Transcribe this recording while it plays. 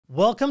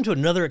Welcome to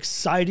another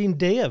exciting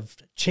day of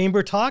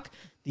ChamberTalk,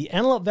 the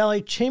Antelope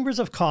Valley Chambers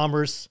of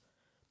Commerce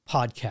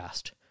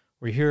podcast.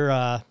 We're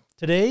here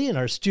today in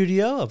our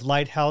studio of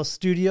Lighthouse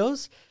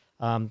Studios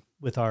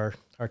with our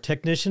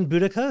technician,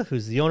 Boudica,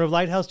 who's the owner of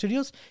Lighthouse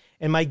Studios.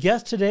 And my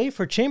guest today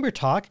for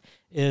ChamberTalk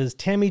is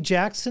Tammy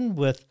Jackson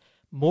with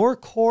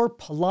Core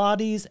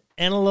Pilates,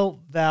 Antelope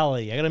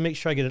Valley. I got to make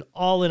sure I get it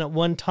all in at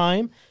one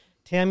time.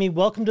 Tammy,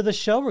 welcome to the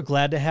show. We're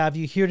glad to have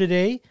you here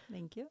today.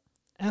 Thank you.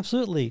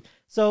 Absolutely.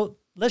 So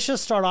let's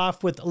just start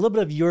off with a little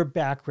bit of your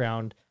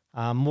background.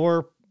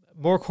 More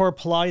Core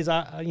Pilates.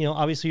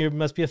 Obviously you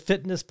must be a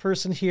fitness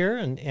person here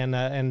and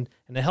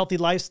a healthy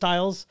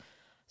lifestyles.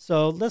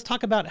 So let's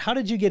talk about how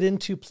did you get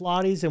into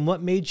Pilates and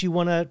what made you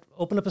want to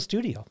open up a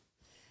studio?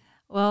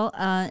 Well,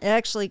 it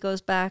actually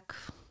goes back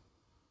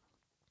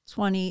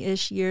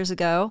 20-ish years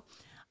ago.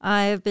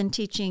 I've been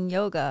teaching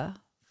yoga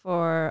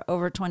for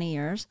over 20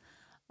 years.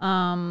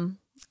 And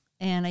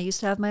I used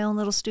to have my own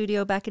little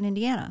studio back in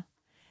Indiana.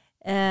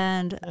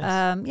 And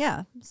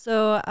nice.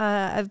 So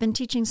I've been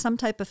teaching some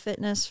type of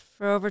fitness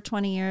for over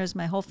 20 years.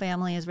 My whole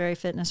family is very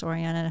fitness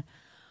oriented.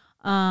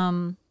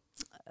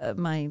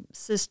 My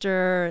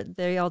sister,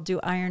 they all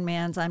do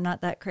Ironmans. I'm not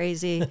that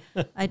crazy.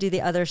 I do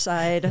the other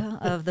side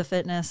of the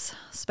fitness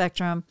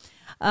spectrum.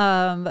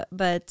 So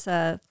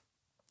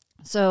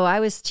I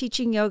was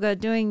teaching yoga,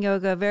 doing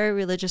yoga very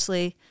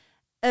religiously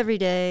every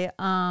day.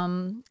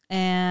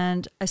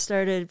 And I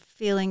started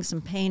feeling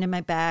some pain in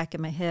my back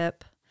and my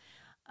hip.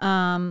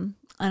 And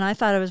I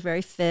thought I was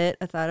very fit.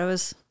 I thought I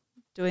was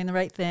doing the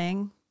right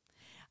thing.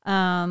 But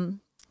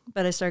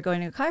I started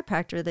going to a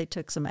chiropractor. They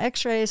took some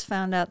x-rays,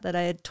 found out that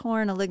I had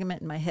torn a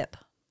ligament in my hip.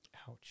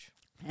 Ouch.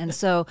 And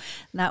so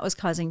that was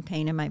causing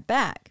pain in my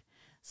back.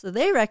 So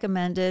they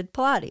recommended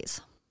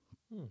Pilates.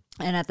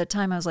 And at the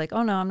time I was like,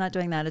 oh no, I'm not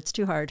doing that. It's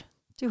too hard.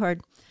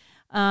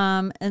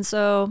 And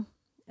so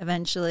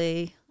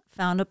eventually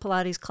found a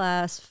Pilates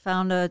class,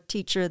 found a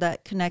teacher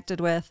that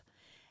connected with.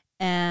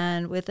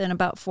 And within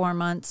about 4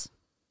 months,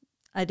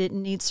 I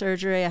didn't need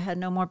surgery. I had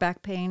no more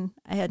back pain.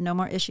 I had no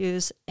more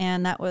issues.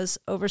 And that was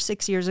over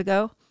 6 years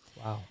ago.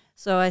 Wow.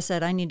 So I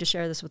said, I need to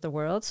share this with the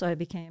world. So I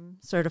became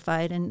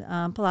certified in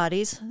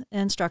Pilates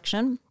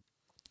instruction.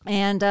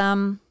 And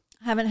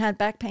haven't had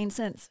back pain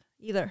since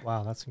either.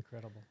 Wow, that's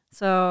incredible.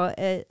 So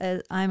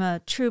I'm a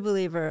true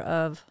believer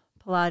of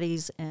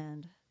Pilates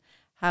and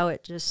how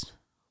it just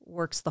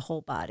works the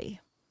whole body.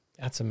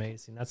 That's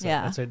amazing.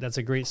 That's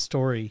a great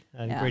story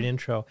and a great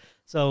intro.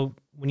 So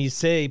when you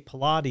say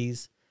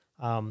Pilates,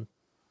 I'm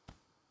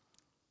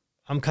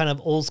kind of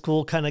old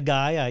school kind of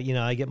guy.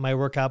 I get my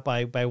workout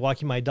by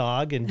walking my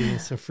dog and doing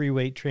some free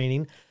weight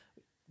training.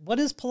 What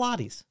is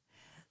Pilates?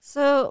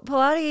 So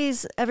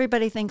Pilates,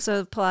 everybody thinks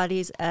of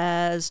Pilates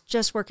as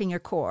just working your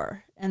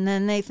core. And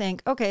then they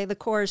think, okay, the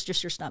core is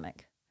just your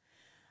stomach.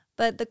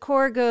 But the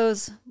core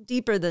goes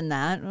deeper than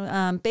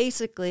that.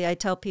 Basically, I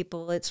tell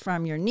people it's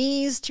from your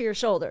knees to your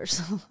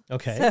shoulders.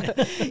 Okay.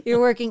 So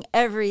you're working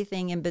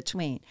everything in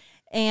between.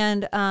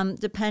 And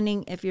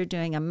depending if you're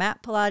doing a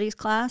mat Pilates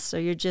class, so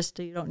you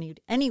don't need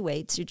any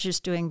weights, you're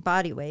just doing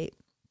body weight,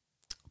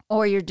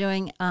 or you're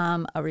doing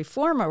a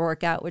reformer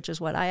workout, which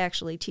is what I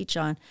actually teach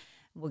on.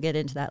 We'll get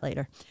into that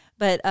later.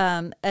 But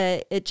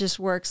it just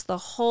works the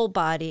whole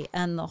body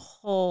and the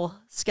whole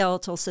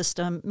skeletal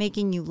system,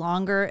 making you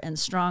longer and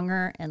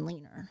stronger and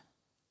leaner.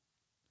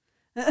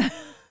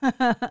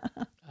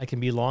 I can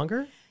be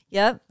longer?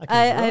 Yep.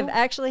 I've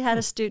actually had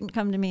a student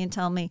come to me and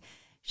tell me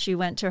she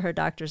went to her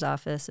doctor's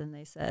office and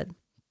they said,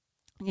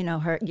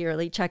 her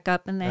yearly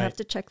checkup, and they have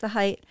to check the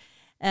height.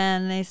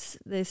 And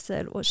they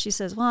said, well, she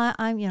says, well,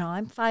 I'm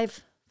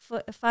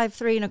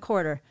 5'3" and a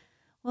quarter.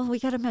 Well, we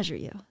got to measure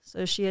you.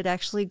 So she had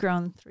actually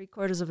grown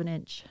 3/4 of an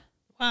inch.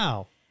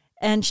 Wow.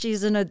 And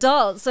she's an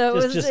adult. So it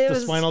was the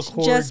spinal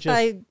cord just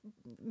by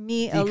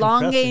me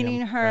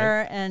elongating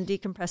her and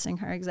decompressing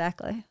her.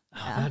 Exactly.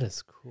 Oh, yeah. That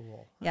is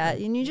cool. Yeah.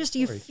 And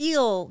you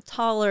feel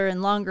taller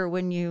and longer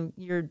when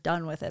you're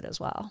done with it as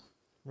well.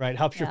 Right.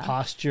 Helps your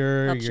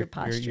posture, Helps your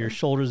posture. Your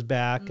shoulders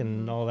back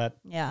and all that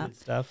good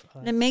stuff.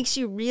 And it makes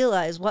you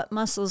realize what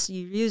muscles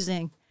you're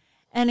using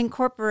and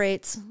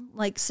incorporates,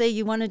 like, say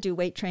you want to do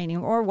weight training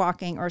or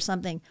walking or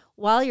something.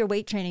 While you're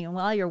weight training and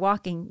while you're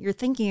walking, you're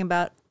thinking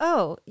about,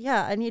 oh,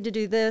 yeah, I need to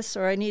do this,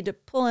 or I need to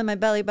pull in my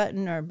belly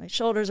button, or my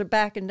shoulders are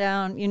backing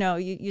down.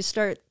 You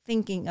start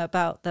thinking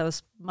about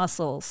those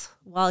muscles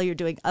while you're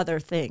doing other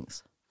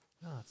things.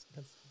 Oh, that's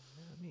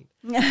neat.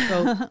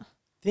 So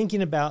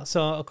thinking about,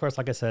 of course,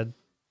 like I said,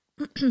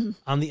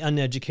 I'm the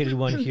uneducated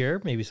one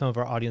here. Maybe some of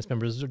our audience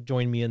members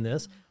join me in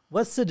this.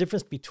 What's the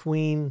difference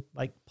between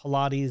like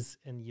Pilates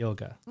and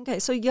yoga? Okay,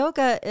 so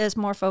yoga is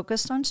more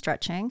focused on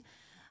stretching,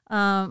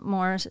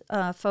 more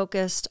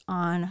focused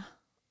on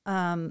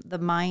the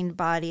mind,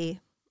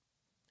 body,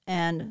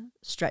 and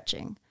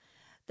stretching.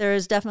 There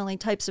is definitely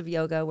types of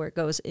yoga where it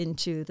goes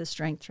into the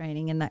strength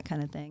training and that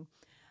kind of thing.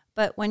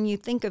 But when you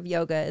think of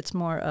yoga, it's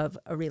more of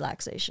a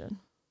relaxation,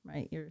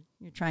 right? You're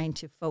trying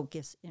to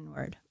focus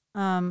inward.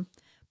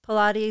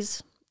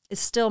 Pilates is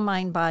still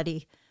mind,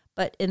 body,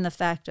 but in the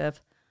fact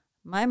of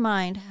my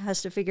mind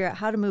has to figure out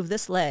how to move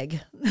this leg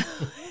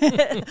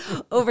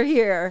over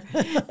here.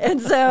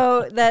 And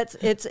so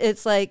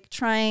it's like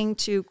trying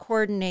to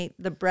coordinate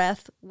the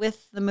breath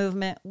with the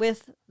movement,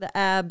 with the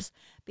abs,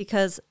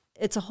 because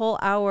it's a whole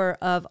hour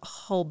of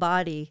whole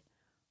body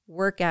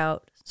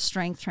workout,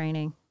 strength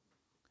training,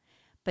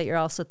 but you're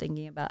also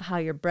thinking about how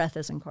your breath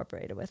is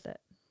incorporated with it.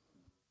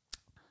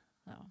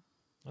 So.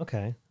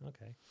 Okay.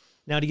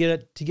 Now to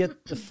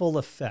get the full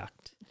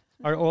effect,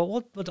 or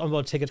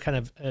we'll take it kind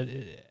of.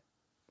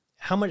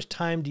 How much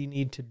time do you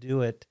need to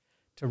do it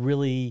to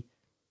really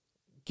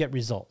get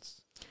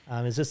results?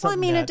 Is this something?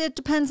 Well, I mean, it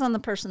depends on the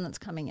person that's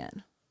coming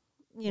in.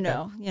 You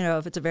know,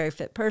 if it's a very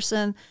fit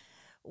person.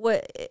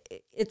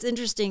 It's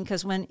interesting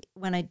because when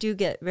I do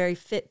get very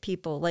fit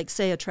people, like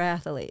say a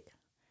triathlete,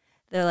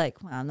 they're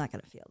like, well, I'm not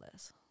going to feel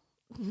this.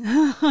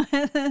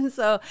 And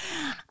so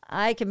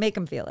I can make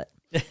them feel it.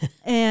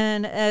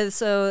 And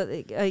so,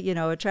 a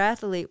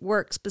triathlete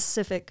works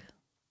specific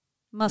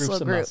muscle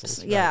groups. Muscles,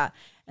 right. Yeah.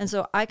 And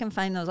so I can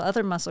find those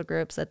other muscle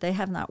groups that they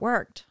have not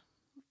worked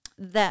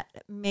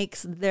that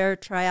makes their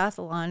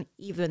triathlon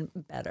even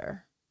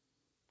better,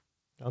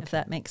 if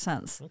that makes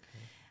sense. Okay.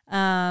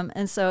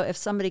 And so if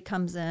somebody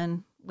comes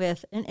in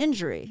with an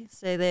injury,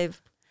 say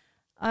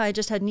I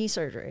just had knee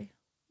surgery,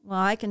 well,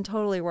 I can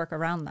totally work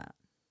around that.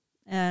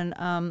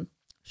 And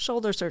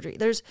shoulder surgery,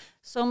 there's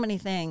so many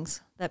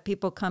things that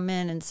people come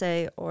in and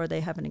say, or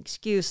they have an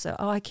excuse,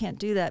 that, I can't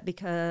do that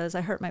because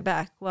I hurt my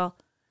back. Well,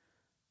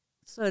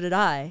 so did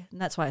I, and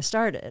that's why I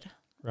started.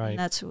 Right.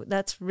 And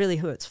that's really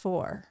who it's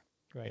for.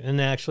 Right. And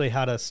actually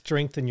how to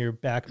strengthen your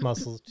back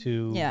muscles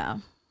to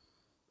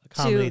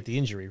accommodate the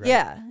injury, right?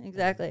 Yeah,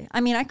 exactly. I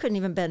mean, I couldn't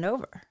even bend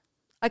over.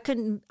 I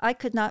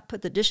could not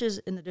put the dishes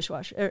in the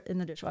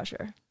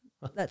dishwasher.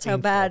 That's how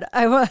bad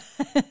I was.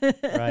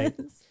 Right.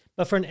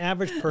 But for an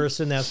average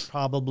person, that's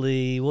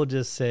probably, we'll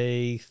just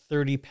say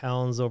 30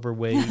 pounds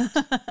overweight.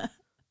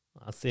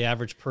 That's the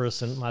average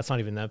person. Well, that's not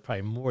even that,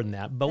 probably more than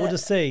that. But we'll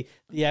just say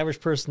the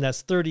average person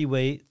that's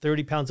 30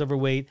 pounds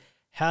overweight,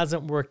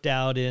 hasn't worked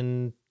out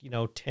in,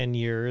 10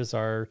 years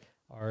or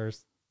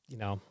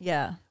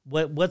Yeah.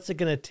 What's it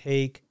going to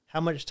take?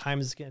 How much time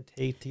is it going to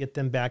take to get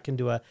them back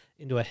into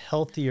a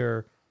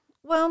healthier?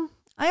 Well,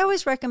 I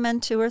always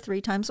recommend 2 or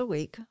 3 times a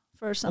week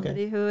for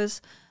somebody who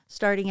is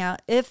starting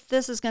out. If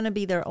this is going to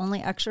be their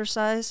only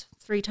exercise,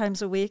 3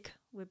 times a week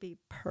would be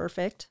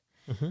perfect.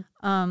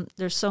 Mm-hmm.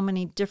 There's so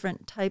many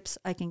different types.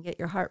 I can get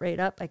your heart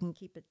rate up. I can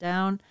keep it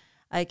down.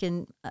 I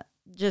can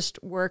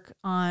just work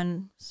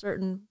on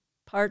certain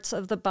parts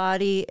of the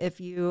body.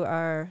 If you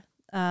are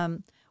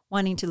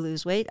wanting to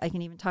lose weight, I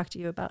can even talk to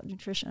you about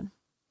nutrition.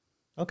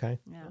 Okay.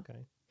 Yeah.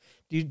 Okay.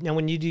 Now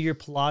when you do your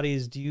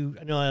Pilates, do you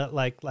know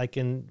like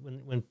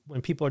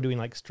when people are doing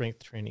like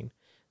strength training,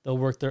 they'll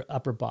work their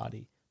upper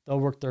body. They'll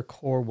work their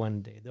core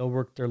one day. They'll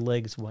work their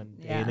legs one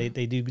day. Yeah.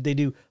 They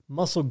do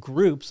muscle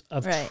groups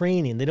of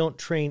training. They don't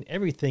train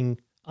everything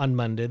on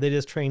Monday. They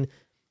just train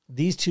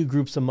these 2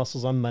 groups of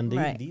muscles on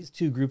Monday, these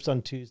 2 groups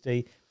on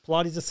Tuesday.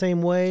 Pilates the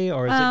same way,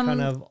 or is it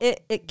kind of?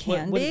 It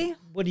can be.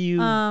 What do you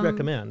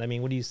recommend? I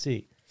mean, what do you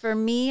see? For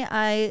me,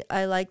 I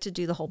like to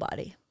do the whole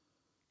body.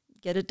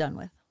 Get it done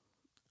with.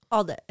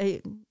 All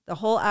day. The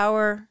whole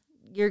hour,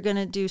 you're going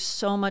to do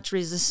so much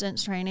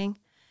resistance training.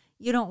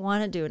 You don't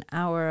want to do an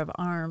hour of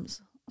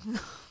arms.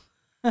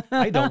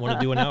 I don't want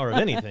to do an hour of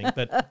anything,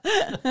 but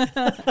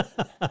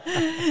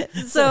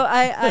so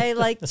I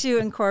like to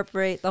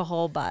incorporate the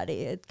whole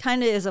body. It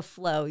kind of is a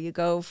flow. You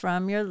go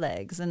from your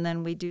legs, and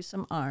then we do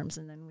some arms,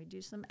 and then we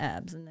do some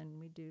abs, and then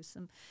we do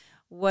some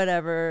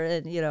whatever,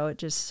 and it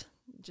just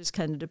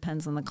kind of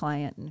depends on the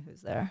client and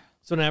who's there.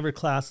 So an average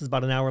class is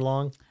about an hour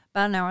long?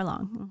 About an hour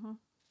long.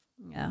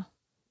 Mm-hmm. Yeah.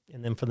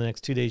 And then for the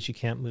next 2 days, you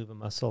can't move a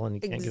muscle and you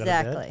can't get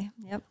out of bed. Exactly.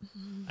 Yep.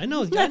 I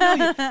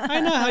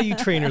know how you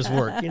trainers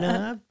work.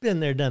 I've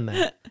been there, done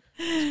that.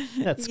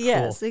 That's cool.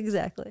 Yes,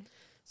 exactly.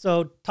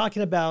 So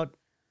talking about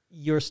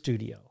your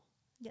studio,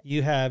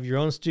 you have your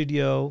own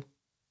studio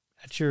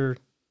at your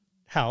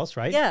house,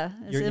 right? Yeah,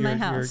 it's in my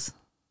house.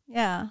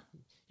 Yeah.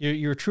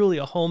 You're truly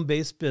a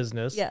home-based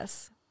business.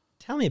 Yes.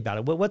 Tell me about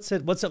it. What's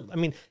it? I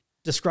mean,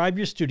 describe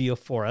your studio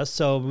for us.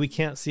 So we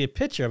can't see a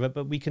picture of it,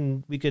 but we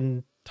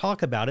can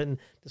talk about it and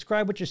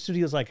describe what your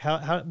studio is like.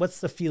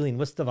 What's the feeling?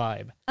 What's the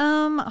vibe?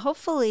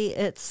 Hopefully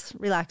it's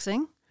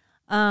relaxing.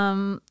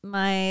 I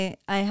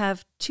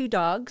have 2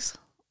 dogs,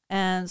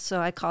 and so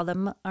I call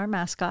them our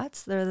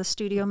mascots. They're the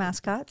studio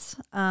mascots.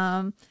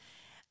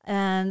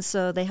 And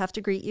so they have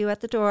to greet you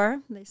at the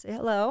door. They say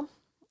hello.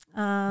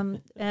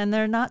 And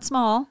they're not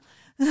small.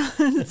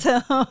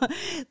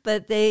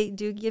 But they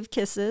do give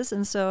kisses,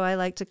 and so I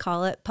like to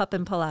call it Pup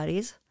and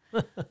Pilates.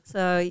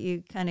 So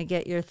you kind of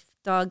get your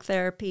dog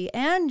therapy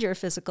and your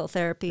physical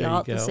therapy all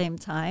at the same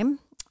time.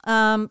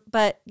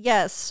 But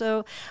yes,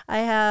 so I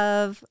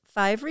have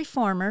 5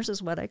 reformers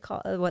is what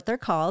they're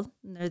called.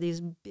 And they're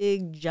these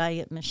big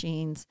giant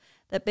machines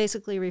that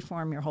basically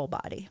reform your whole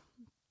body.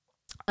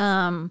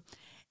 And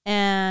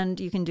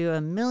you can do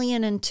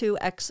 1,000,002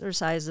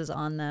 exercises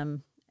on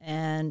them,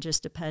 and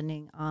just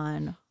depending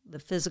on the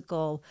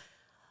physical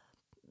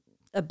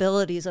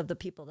abilities of the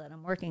people that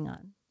I'm working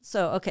on.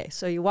 So, okay,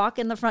 so you walk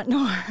in the front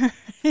door.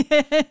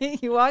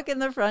 You walk in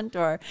the front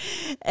door,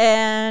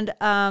 and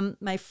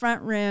my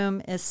front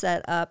room is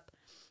set up.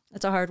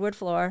 It's a hardwood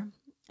floor,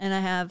 and I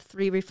have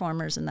 3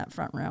 reformers in that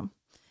front room.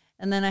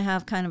 And then I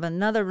have kind of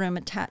another room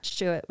attached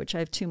to it, which I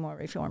have 2 more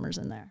reformers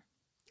in there.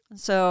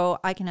 So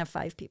I can have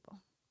 5 people.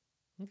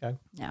 Okay.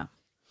 Yeah.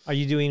 Are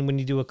you doing, when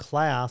you do a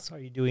class,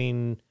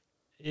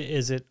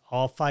 is it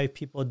all 5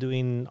 people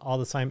doing all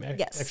the same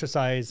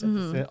exercise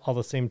at all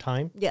the same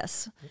time?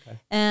 Yes. Okay.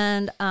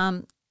 And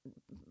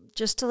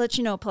just to let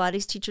you know,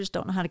 Pilates teachers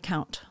don't know how to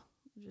count.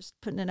 Just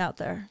putting it out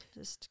there.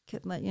 Just to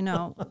let you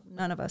know,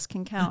 none of us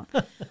can count.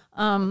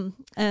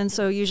 And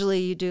so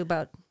usually you do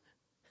about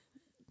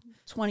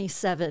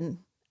 27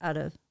 out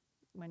of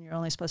when you're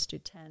only supposed to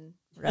do 10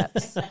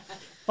 reps.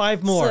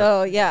 5 more.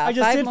 So, yeah. I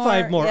just did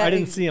 5 more. Yeah, I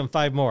didn't see them.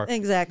 5 more.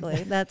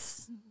 Exactly.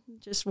 That's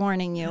just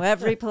warning you.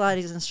 Every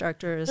Pilates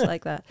instructor is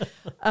like that.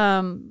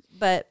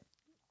 But,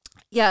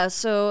 yeah,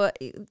 so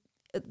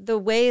the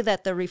way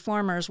that the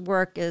reformers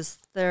work is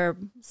they're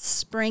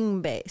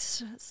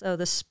spring-based. So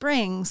the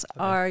springs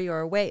are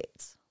your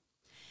weights.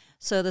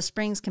 So the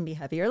springs can be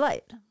heavy or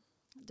light,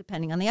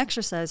 depending on the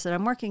exercise that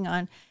I'm working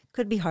on.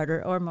 Could be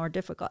harder or more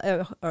difficult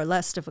or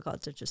less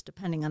difficult, just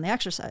depending on the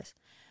exercise.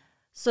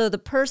 So the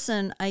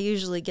person, I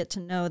usually get to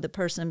know the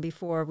person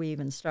before we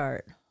even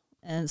start.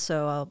 And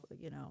so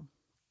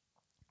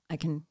I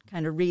can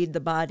kind of read the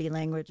body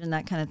language and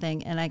that kind of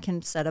thing, and I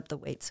can set up the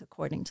weights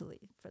accordingly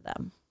for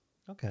them.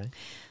 Okay.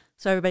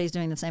 So everybody's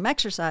doing the same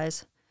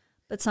exercise,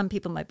 but some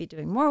people might be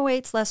doing more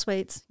weights, less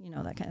weights,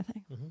 that kind of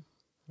thing. Mm-hmm.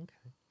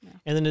 Okay. Yeah.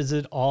 And then is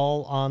it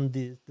all on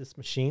this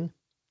machine?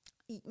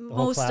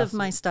 Most of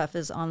my stuff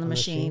is on the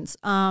machines.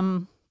 I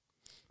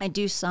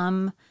do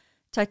some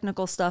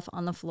technical stuff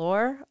on the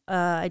floor.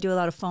 I do a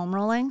lot of foam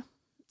rolling.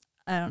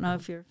 I don't know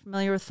if you're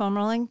familiar with foam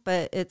rolling,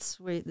 but it's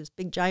this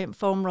big giant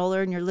foam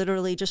roller, and you're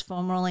literally just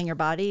foam rolling your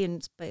body, and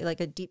it's like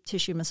a deep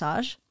tissue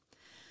massage.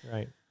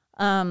 Right.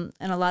 And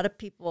a lot of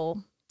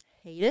people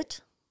hate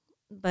it,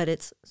 but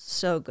it's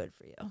so good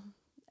for you.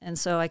 And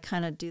so I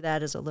kind of do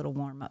that as a little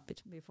warm up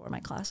before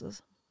my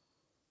classes.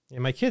 Yeah,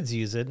 my kids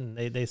use it, and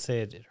they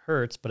say it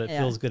hurts, but it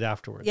feels good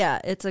afterwards. Yeah,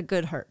 it's a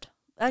good hurt.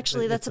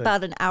 Actually, that's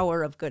about an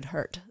hour of good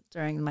hurt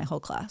during my whole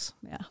class.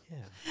 Yeah.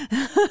 Yeah.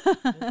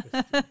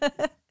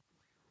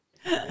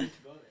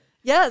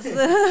 Yes.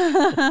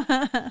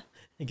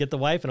 You get the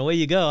wife, and away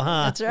you go,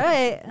 huh? That's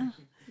right.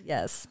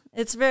 Yes.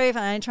 It's very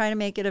fun. I try to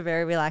make it a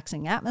very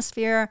relaxing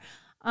atmosphere.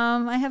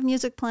 I have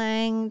music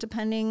playing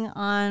depending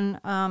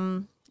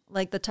on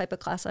like the type of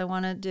class I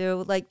want to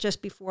do. Like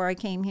just before I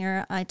came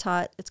here, I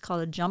taught, it's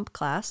called a jump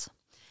class,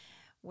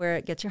 where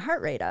it gets your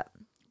heart rate up,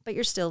 but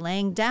you're still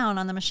laying down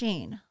on the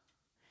machine.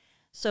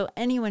 So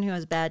anyone who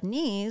has bad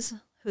knees,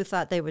 who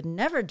thought they would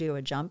never do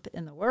a jump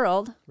in the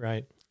world,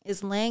 right,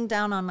 is laying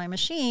down on my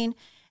machine,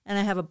 and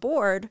I have a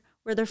board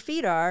where their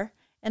feet are,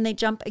 and they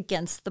jump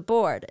against the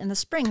board, and the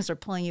springs are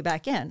pulling you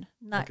back in,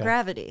 not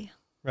gravity.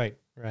 Right,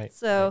 right.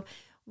 So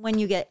when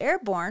you get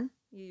airborne,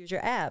 you use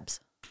your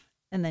abs,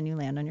 and then you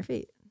land on your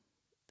feet,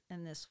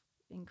 and this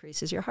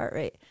increases your heart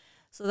rate.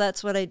 So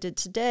that's what I did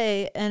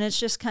today, and it's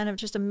just kind of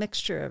just a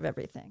mixture of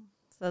everything.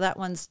 So that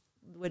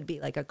would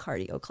be like a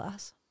cardio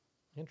class.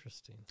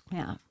 Interesting.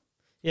 Yeah.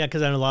 Yeah,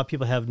 because I know a lot of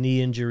people have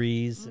knee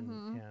injuries,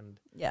 and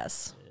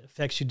yes, it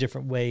affects you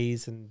different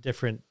ways and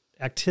different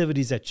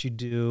activities that you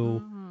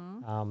do.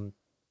 I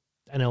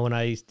know when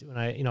I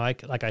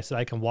like I said,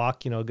 I can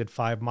walk, a good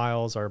 5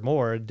 miles or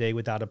more a day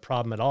without a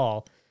problem at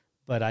all,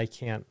 but I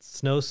can't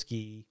snow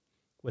ski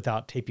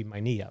without taping my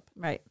knee up.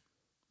 Right,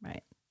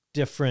 right.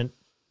 Different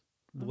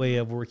way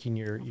of working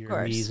your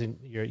knees and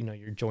your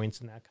joints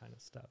and that kind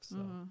of stuff. So.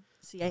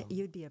 See,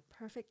 you'd be a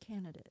perfect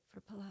candidate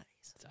for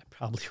Pilates. I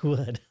probably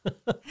would.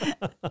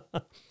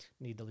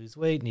 Need to lose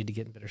weight, need to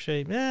get in better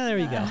shape. Yeah, there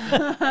you go.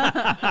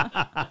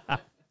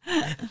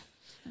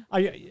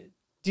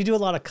 Do you do a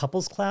lot of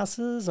couples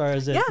classes, or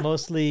is it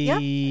mostly? Yeah,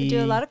 I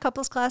do a lot of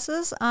couples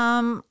classes.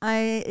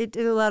 I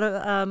do a lot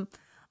of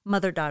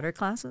mother-daughter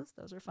classes.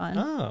 Those are fun.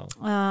 Oh,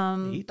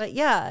 but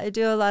yeah, I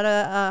do a lot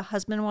of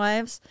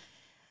husband-wives,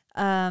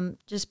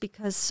 just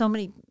because so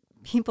many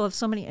people have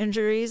so many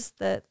injuries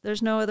that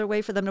there's no other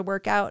way for them to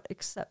work out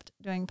except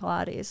doing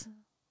Pilates.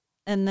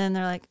 And then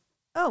they're like,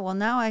 oh, well,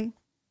 now I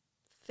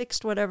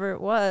fixed whatever it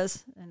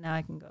was, and now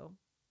I can go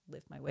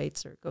lift my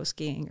weights or go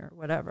skiing or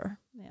whatever.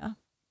 Yeah.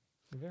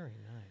 Very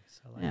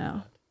nice. I like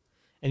that.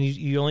 And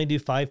you only do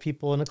 5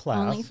 people in a class?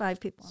 Only 5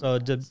 people. So,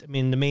 the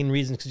main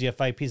reason is because you have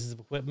 5 pieces of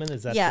equipment?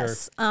 Is that your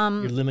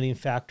limiting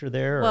factor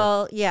there? Or?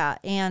 Well, yeah,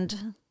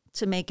 and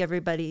to make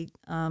everybody,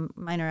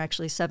 mine are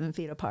actually 7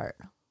 feet apart.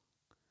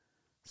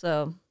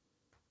 So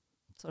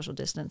social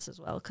distance as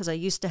well, because I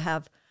used to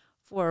have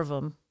 4 of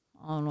them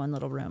all in one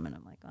little room, and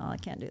I'm like, oh, I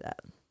can't do that.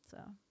 So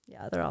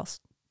yeah, they're all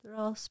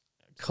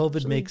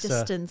COVID makes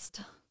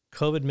distanced.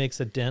 COVID makes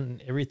a dent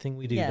in everything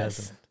we do,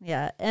 doesn't it?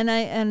 Yeah,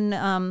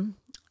 and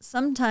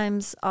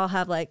sometimes I'll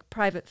have like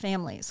private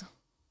families,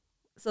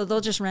 so they'll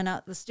just rent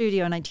out the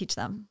studio and I teach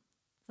them.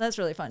 That's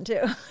really fun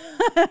too.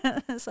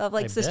 So I have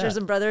like sisters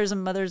and brothers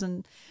and mothers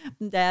and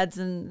dads,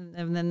 and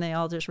then they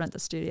all just rent the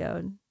studio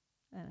and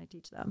I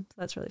teach them. So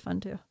that's really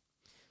fun too.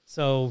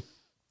 So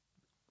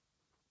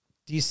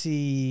do you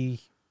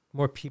see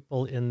more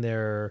people in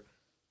their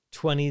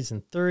 20s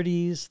and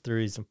 30s,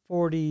 30s and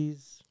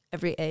 40s?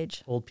 Every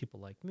age. Old people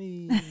like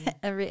me.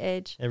 Every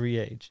age. Every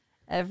age.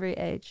 Every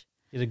age.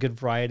 You had a good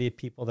variety of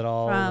people that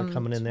all are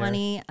coming in there.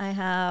 20, I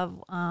have,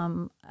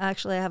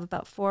 actually I have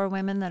about 4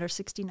 women that are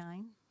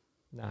 69.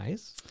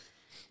 Nice.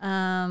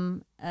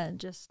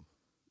 Just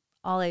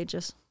all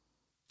ages.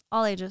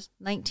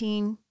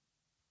 19.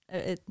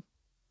 They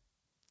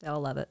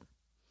all love it.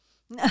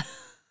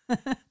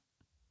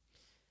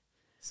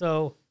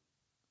 So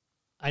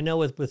I know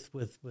with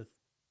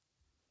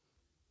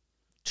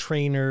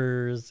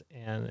trainers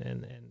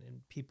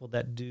and people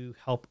that do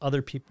help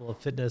other people with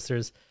fitness,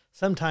 there's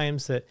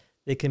sometimes that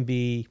they can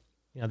be,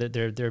 you know,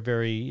 they're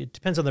very, it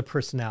depends on their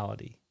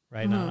personality,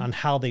 right? On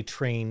how they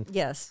train.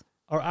 Yes.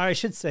 Or I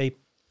should say,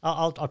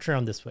 I'll turn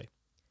on this way.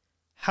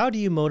 How do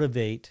you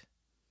motivate?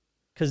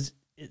 Because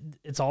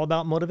it's all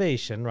about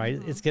motivation, right?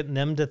 It's getting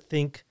them to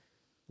think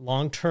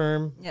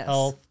long-term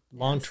health,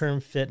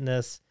 long-term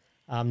fitness.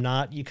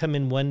 Not you come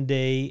in one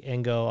day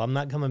and go, I'm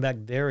not coming back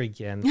there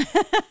again.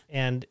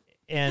 and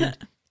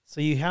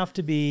so you have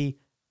to be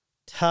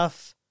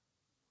tough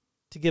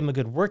to give them a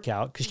good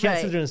workout, because you can't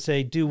sit there and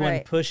say, do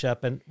one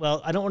push-up and,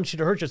 well, I don't want you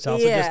to hurt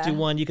yourself, so just do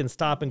one. You can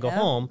stop and go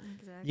home.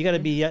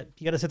 Exactly. You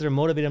got to sit there and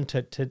motivate them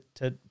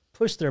to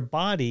push their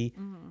body,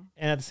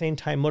 and at the same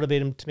time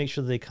motivate them to make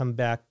sure that they come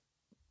back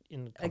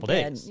in a couple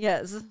days.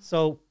 Yes.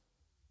 So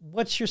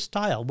what's your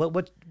style?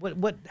 What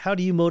how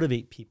do you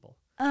motivate people?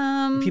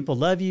 Do people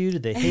love you? Do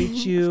they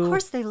hate you? Of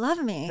course they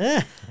love me.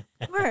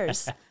 Of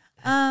course.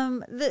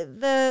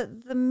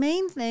 The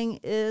main thing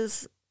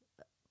is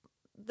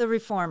the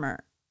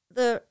reformer.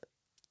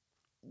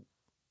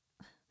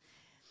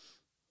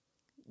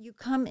 You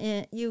come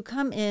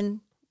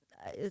in,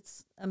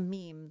 it's a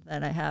meme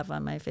that I have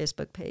on my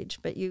Facebook page,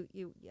 but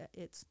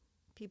it's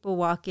people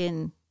walk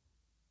in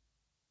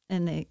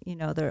and they, you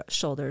know, their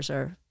shoulders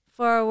are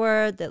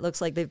forward. That looks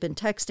like they've been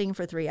texting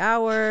for 3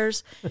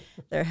 hours.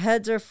 Their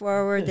heads are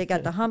forward. They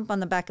got the hump on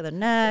the back of the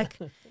neck,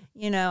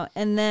 you know,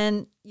 and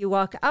then you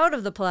walk out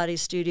of the Pilates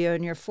studio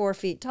and you're 4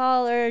 feet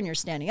taller and you're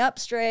standing up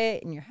straight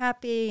and you're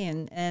happy.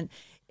 And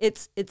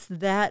it's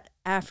that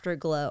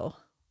afterglow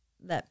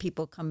that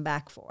people come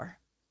back for.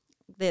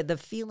 The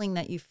feeling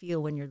that you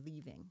feel when you're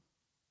leaving.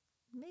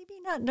 Maybe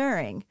not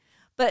during,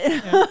 but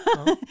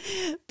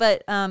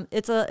but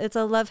it's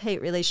a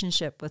love-hate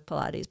relationship with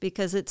Pilates,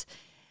 because it's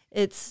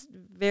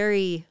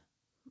very,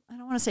 I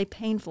don't want to say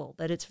painful,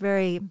 but it's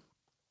very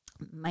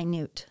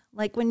minute.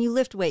 Like when you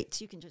lift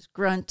weights, you can just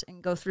grunt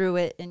and go through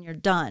it and you're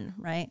done,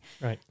 right?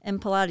 Right.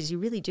 And Pilates, you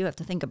really do have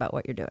to think about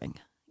what you're doing.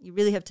 You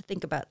really have to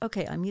think about,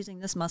 okay, I'm using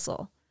this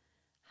muscle.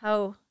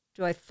 How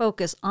do I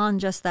focus on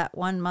just that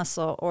one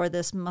muscle or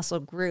this muscle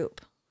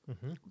group?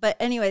 But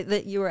anyway,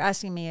 that you were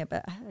asking me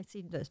about, I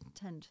seem to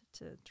tend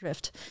to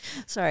drift.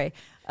 Sorry.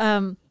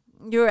 You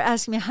were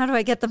asking me, how do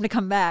I get them to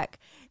come back?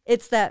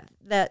 It's that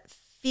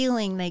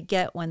feeling they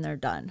get when they're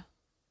done.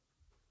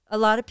 A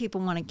lot of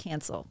people want to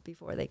cancel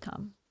before they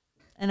come.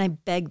 And I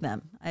beg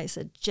them. I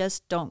said,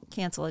 just don't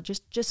cancel it.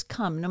 Just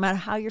come, no matter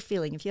how you're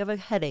feeling. If you have a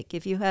headache,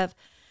 if you have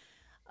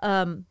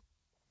a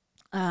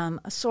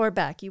sore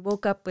back, you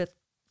woke up with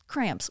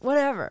cramps,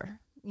 whatever,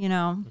 you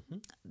know,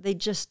 they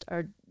just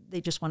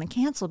want to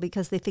cancel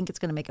because they think it's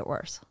going to make it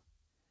worse.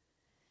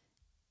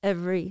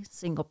 Every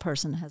single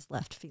person has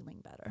left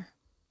feeling better.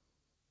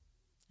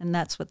 And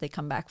that's what they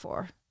come back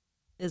for,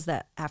 is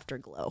that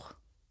afterglow.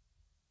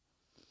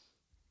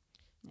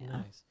 Yeah.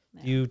 Nice.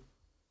 Yeah.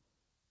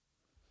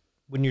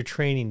 When you're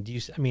training,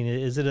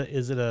 is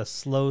it a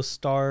slow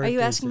start? Are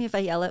you asking me if I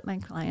yell at my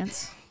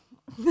clients?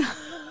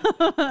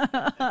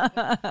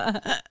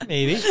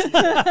 Maybe.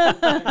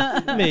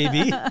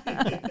 Maybe.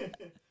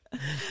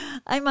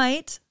 I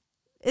might.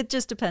 It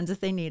just depends if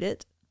they need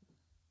it.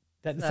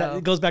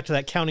 It goes back to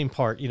that counting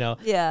part, you know.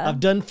 Yeah. I've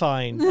done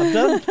fine.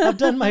 I've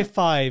done my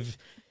 5.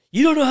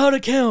 You don't know how to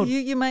count.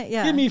 You might,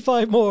 yeah. Give me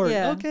 5 more.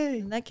 Yeah. Okay.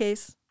 In that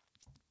case,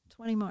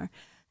 20 more.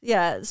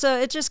 Yeah. So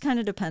it just kind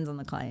of depends on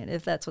the client,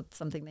 if that's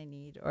something they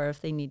need, or if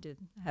they need to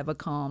have a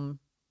calm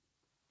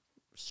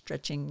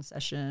stretching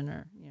session,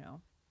 or, you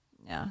know,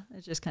 yeah,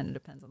 it just kind of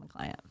depends on the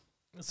client.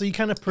 So you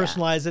kind of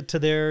personalize it to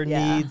their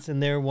needs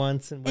and their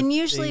wants. And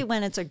usually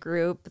when it's a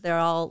group, they're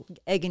all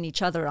egging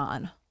each other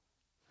on.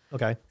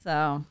 Okay.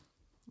 So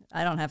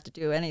I don't have to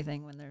do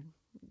anything when they're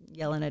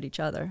yelling at each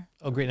other.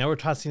 Oh, great. Now we're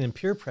tossing in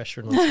peer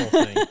pressure in this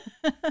whole thing.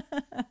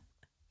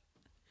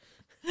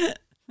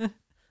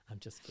 I'm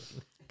just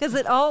kidding. Because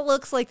it all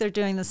looks like they're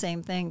doing the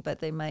same thing, but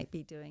they might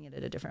be doing it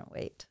at a different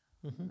weight,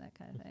 that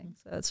kind of thing.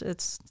 So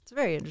it's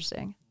very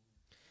interesting.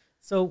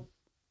 So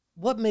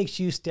what makes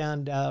you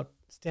stand out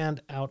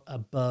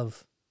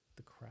above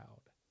the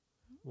crowd?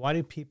 Why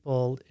do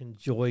people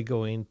enjoy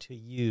going to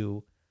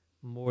you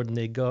more than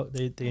they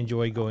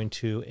enjoy going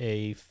to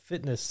a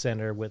fitness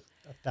center with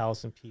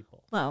 1,000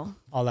 people? Well,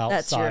 all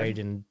outside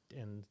and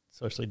and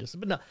socially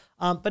distant.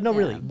 But no,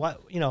 really,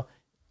 what,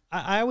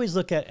 I always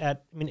look at, I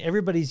mean,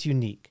 everybody's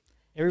unique.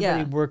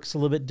 Everybody works a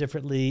little bit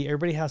differently.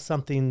 Everybody has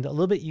something a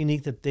little bit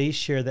unique that they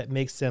share that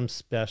makes them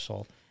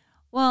special.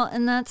 Well,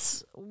 and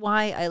that's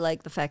why I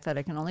like the fact that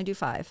I can only do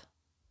 5.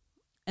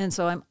 And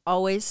so I'm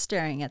always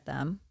staring at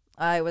them.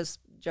 I was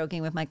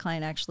joking with my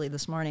client actually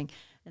this morning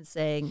and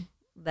saying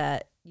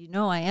that,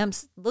 I am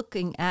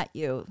looking at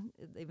you,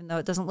 even though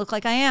it doesn't look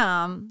like I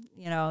am,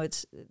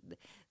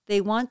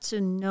 they want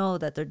to know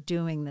that they're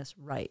doing this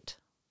right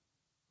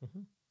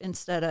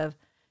instead of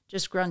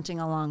just grunting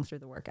along through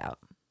the workout.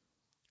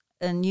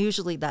 And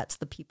usually that's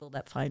the people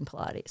that find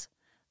Pilates,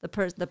 the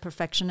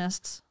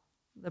perfectionists,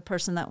 the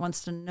person that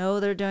wants to know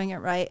they're doing it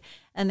right,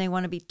 and they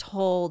want to be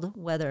told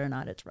whether or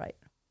not it's right.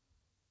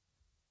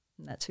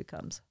 And that's who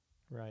comes.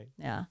 Right.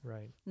 Yeah.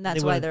 Right. And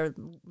that's why they're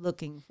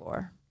looking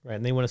for. Right.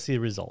 And they want to see the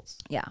results.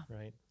 Yeah.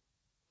 Right.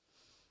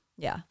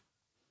 Yeah.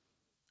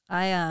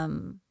 And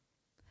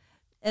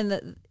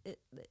do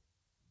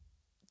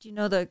you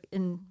know the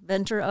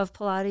inventor of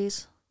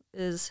Pilates?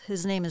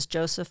 His name is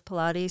Joseph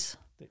Pilates.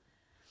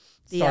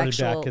 Started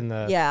back in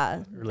the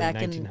early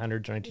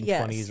 1900s or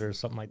 1920s or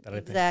something like that, I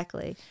think.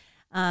 Exactly.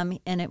 And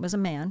it was a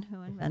man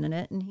who invented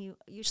it, and he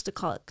used to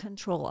call it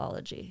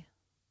controlology.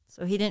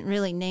 So he didn't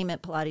really name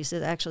it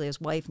Pilates. Actually, his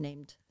wife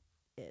named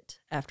it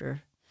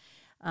after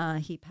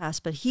he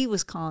passed, but he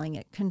was calling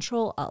it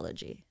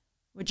controlology,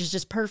 which is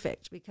just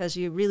perfect because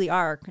you really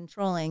are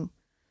controlling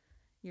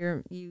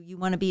you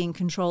want to be in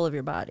control of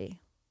your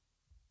body.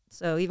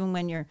 So even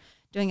when you're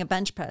doing a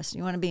bench press,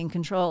 you want to be in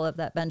control of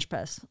that bench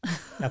press.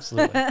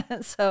 Absolutely.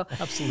 So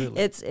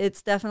absolutely,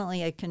 it's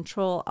definitely a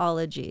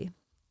controlology.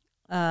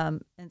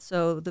 And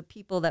so the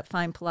people that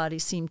find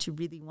Pilates seem to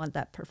really want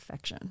that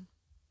perfection.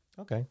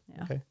 Okay.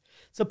 Yeah. Okay.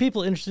 So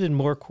people interested in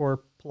more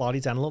Core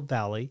Pilates Antelope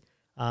Valley,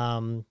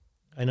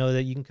 I know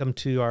that you can come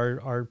to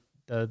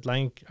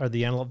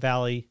the Antelope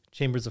Valley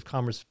Chambers of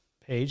Commerce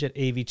page at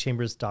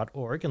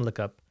avchambers.org and look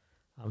up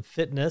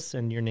fitness,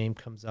 and your name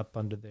comes up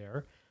under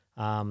there.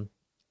 How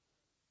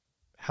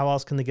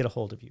else can they get a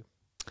hold of you?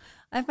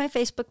 I have my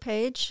Facebook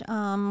page,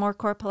 More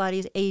Core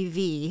Pilates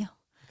AV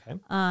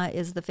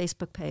is the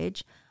Facebook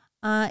page.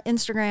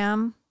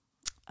 Instagram,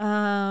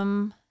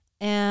 and,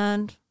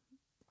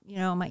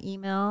 my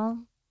email,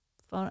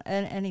 phone,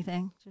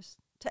 anything. Just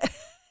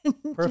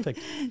perfect.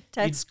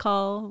 Text,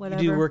 call,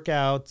 whatever. You do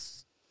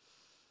workouts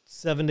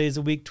 7 days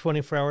a week,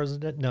 24 hours a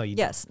day? No, you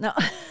Yes. don't.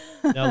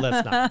 No. No,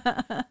 let's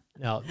not.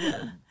 No.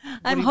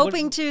 I'm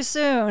hoping too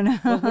soon.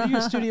 What are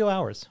your studio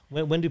hours?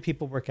 When do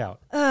people work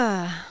out?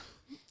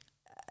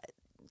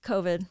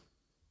 COVID.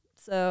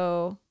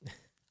 So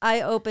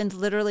I opened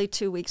literally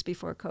 2 weeks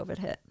before COVID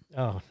hit.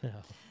 Oh, no.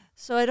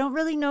 So I don't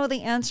really know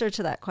the answer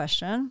to that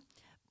question.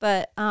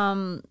 But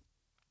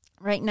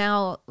right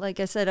now, like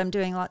I said, I'm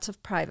doing lots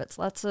of privates.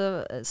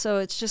 So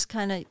it's just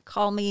kind of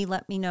call me,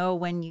 let me know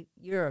when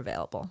you're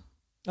available.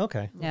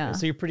 Okay. Yeah.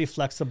 So you're pretty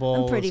flexible.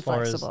 I'm pretty as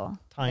far flexible.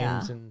 as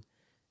times and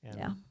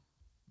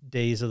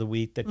days of the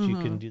week that you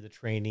can do the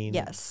training.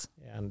 Yes.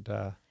 And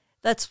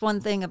that's one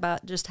thing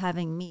about just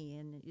having me,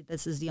 and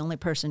this is the only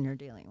person you're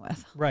dealing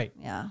with. right.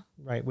 Yeah.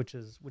 Right. Which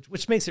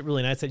makes it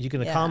really nice that you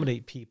can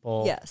accommodate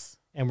people. Yes.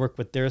 And work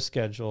with their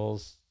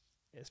schedules,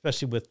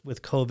 especially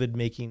with COVID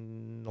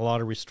making a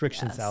lot of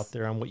restrictions out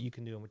there on what you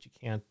can do and what you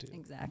can't do.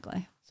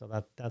 Exactly. So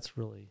that's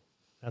really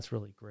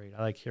great.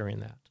 I like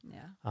hearing that.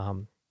 Yeah.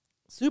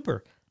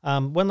 Super.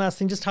 One last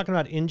thing, just talking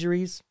about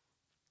injuries.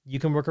 You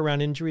can work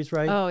around injuries,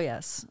 right? Oh,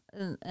 yes.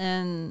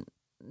 And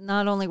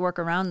not only work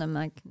around them,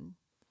 I can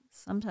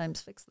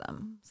sometimes fix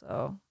them.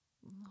 So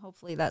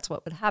hopefully that's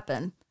what would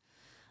happen.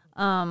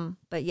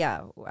 But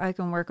yeah, I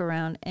can work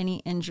around any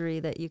injury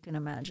that you can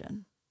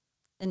imagine.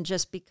 And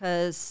just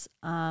because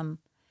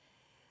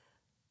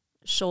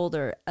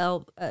shoulder,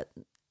 elbow,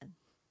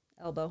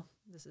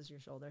 this is your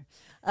shoulder.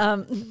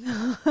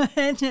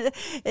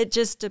 It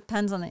just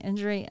depends on the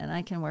injury, and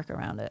I can work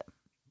around it.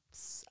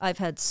 I've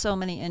had so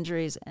many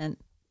injuries and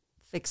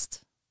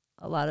fixed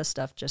a lot of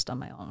stuff just on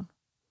my own.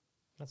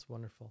 That's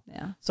wonderful.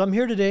 Yeah. So I'm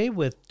here today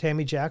with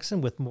Tammy Jackson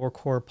with More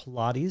Core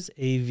Pilates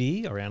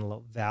AV, or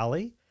Antelope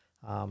Valley.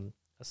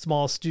 A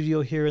small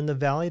studio here in the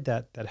Valley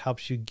that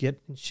helps you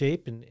get in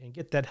shape and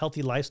get that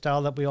healthy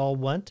lifestyle that we all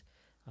want.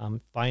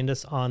 Find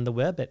us on the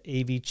web at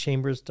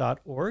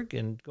avchambers.org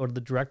and go to the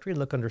directory,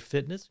 look under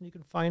fitness, and you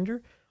can find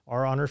her,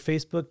 or on her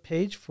Facebook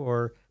page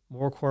for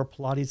More Core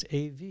Pilates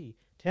AV.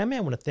 Tammy,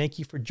 I want to thank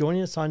you for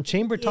joining us on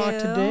Chamber Talk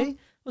today.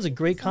 It was a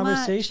great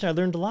conversation. I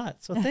learned a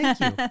lot. So thank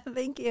you.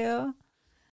 Thank you.